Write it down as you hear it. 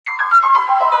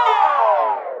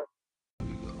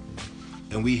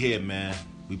And we here, man.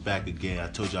 We back again. I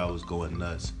told y'all I was going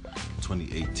nuts.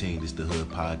 2018. This the Hood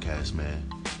Podcast, man.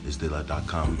 It's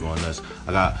DayLight.com. We going nuts.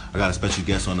 I got a special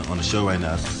guest on the show right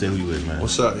now. So say who you is, man.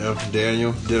 What's up, yo?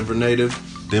 Daniel, Denver native.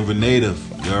 Denver native.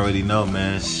 You already know,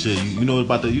 man. Shit, you know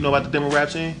about the Denver rap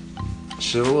scene?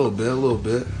 Shit, a little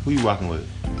bit. Who you rocking with?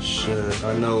 Shit,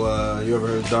 I know. You ever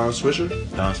heard of Don Swisher?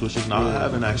 Don Swisher? No, I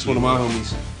haven't actually. That's one of my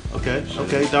homies. Okay.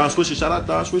 Don Swisher. Shout out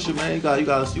Don Swisher, man. You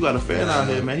got a fan out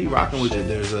here, man. He rocking with you.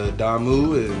 There's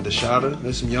Damu and Dashada.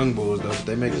 There's some young boys though.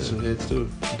 They making some hits too.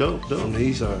 Dope. From the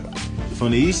east side.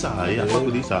 From the east side, yeah. I fuck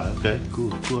with the east side. Okay,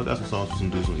 cool. I got some songs for some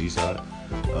dudes from the east side.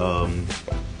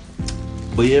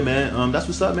 But yeah, man. That's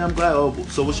what's up, man. I'm glad.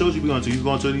 So what shows you be going to? You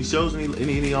going to any shows?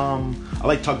 Any I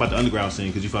like to talk about the underground scene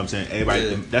because you feel what I'm saying.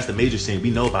 Everybody, that's the major scene.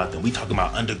 We know about them. We talking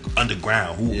about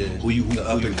underground. Who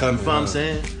up and coming? You feel what I'm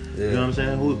saying? Yeah. You know what I'm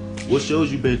saying? What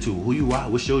shows you been to? Who you watch?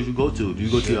 What shows you go to? Do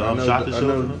you go to Shaka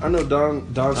shows? I know Don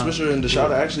Swisher and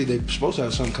Dashada. Actually, they supposed to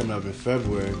have something coming up in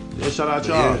February. Yeah, shout out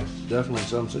y'all. Yeah, definitely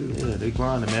something too. Yeah, they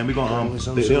grinding, man. We gonna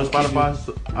they on Spotify,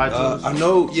 iTunes. I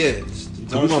know. Yeah.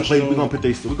 So we gonna put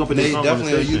their songs on the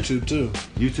definitely on station. YouTube too.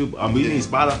 YouTube. We need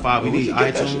Spotify. We need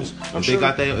iTunes.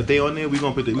 If they on there, we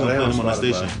gonna play them on the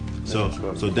station. So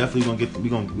definitely we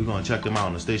gonna check them out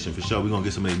on the station for sure. We gonna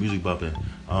get some of their music bumping.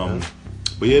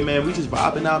 But yeah, man, we just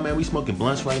vibing out, man. We smoking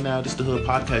blunts right now. This the Hood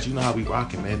Podcast. You know how we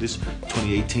rocking, man. This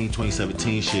 2018,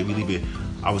 2017 shit. We leave it.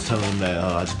 I was telling them that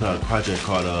I just put out a project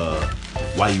called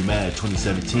Why You Mad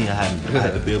 2017. I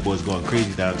had the billboards going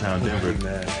crazy downtown Denver.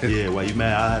 Yeah, Why You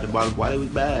Mad? I had the bottom. Why they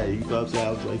was mad? You know what I'm saying?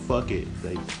 I was like, fuck it.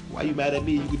 Like, why you mad at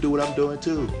me? You can do what I'm doing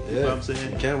too. You know what I'm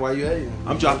saying? You can. Why you hating?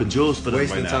 I'm dropping jewels for them right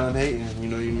now. Wasting time hating. You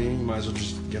know what you mean? You might as well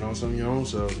just get on some of your own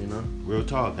self. You know. Real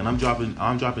talk. And I'm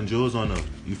dropping jewels on them.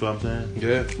 You feel what I'm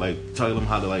saying? Yeah. Like telling them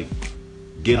how to like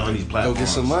get on these platforms. Go get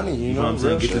some money. You know what I'm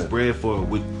saying? Get this bread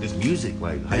with this music.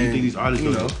 Like how you think these artists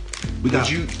do?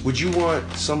 Would you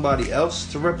want somebody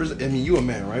else to represent? I mean, you a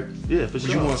man, right? Yeah, for sure.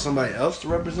 Would you want somebody else to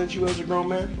represent you as a grown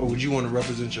man, or would you want to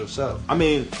represent yourself? I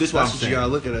mean, that's what you gotta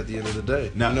look at the end of the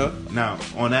day. Now,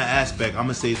 on that aspect, I'm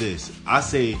gonna say this. I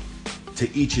say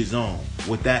to each his own.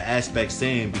 With that aspect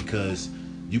saying, because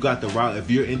you got the route.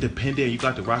 If you're independent, you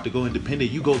got the route to go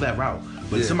independent. You go that route.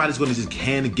 But somebody's gonna just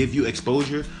give you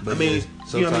exposure. But I mean,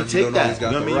 you know what I mean? Take that. You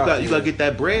know what I mean? You gotta get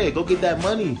that bread. Go get that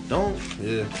money. Don't.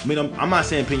 Yeah. I mean, I'm not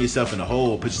saying pin yourself in a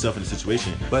hole, put yourself in a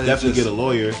situation. But definitely get a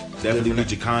lawyer. Definitely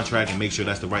read your contract and make sure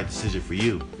that's the right decision for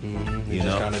you. Mm-hmm. You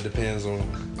know, kind of depends on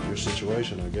your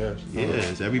situation, I guess.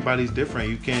 Yes, everybody's different.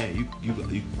 You can't. You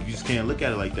just can't look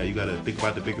at it like that. You gotta think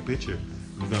about the bigger picture.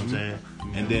 You know what I'm saying?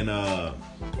 And then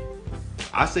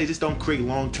I say just don't create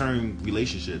long-term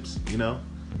relationships. You know.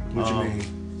 What you mean?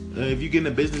 If you get in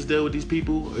a business deal with these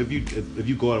people, if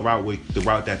you go the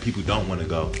route that people don't want to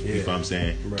go, you know what I'm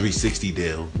saying? Right. 360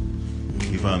 deal.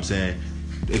 You know what I'm saying?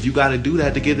 If you got to do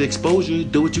that to get the exposure,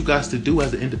 do what you got to do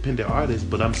as an independent artist.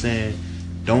 But I'm saying,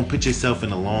 don't put yourself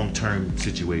in a long-term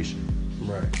situation.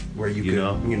 Right. Where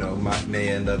may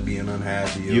end up being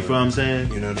unhappy. You feel what I'm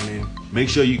saying? You know what I mean? Make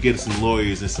sure you get some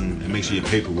lawyers and make sure your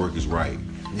paperwork is right.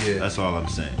 Yeah. That's all I'm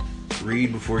saying.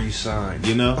 Read before you sign.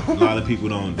 You know, a lot of people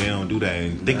don't do that.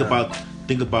 And think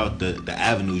about the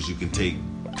avenues you can take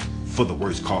for the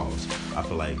worst cause. I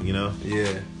feel like, you know.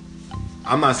 Yeah.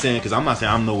 I'm not saying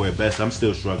I'm nowhere best. I'm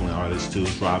still struggling artist too,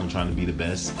 striving, trying to be the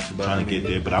best, trying to get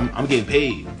there. But I'm getting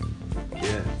paid.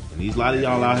 Yeah. And these lot of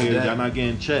y'all out here, y'all not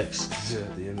getting checks. Yeah.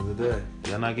 At the end of the day,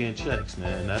 y'all not getting checks,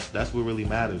 man. That's what really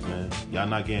matters, man. Y'all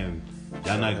not getting.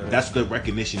 That's the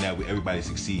recognition that everybody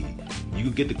succeed. You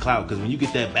can get the clout because when you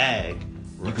get that bag,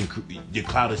 your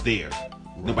clout is there.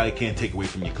 Nobody can take away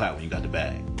from your clout when you got the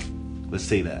bag. Let's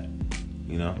say that,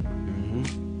 you know.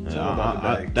 Mm-hmm. It's all about the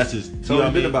bag. That's just. It's all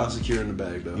been about securing the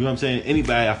bag, though. You know what I'm saying?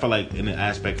 Anybody, I feel like in an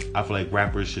aspect, I feel like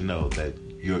rappers should know that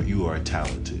you are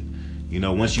talented. You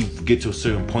know, once you get to a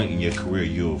certain point in your career,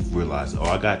 you'll realize,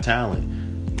 I got talent.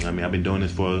 I mean, I've been doing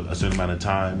this for a certain amount of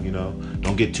time, you know.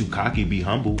 Don't get too cocky, be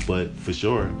humble, but for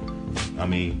sure, I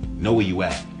mean, know where you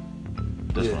at.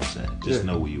 That's what I'm saying. Just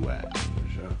know where you at. For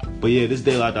sure. But yeah, this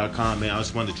DayLight.com, man. I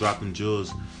just wanted to drop them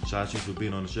jewels. Shout out to you for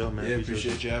being on the show, man. Yeah,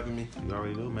 appreciate you having me. You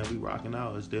already know, man. We rocking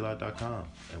out. It's DayLight.com.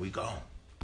 And we gone.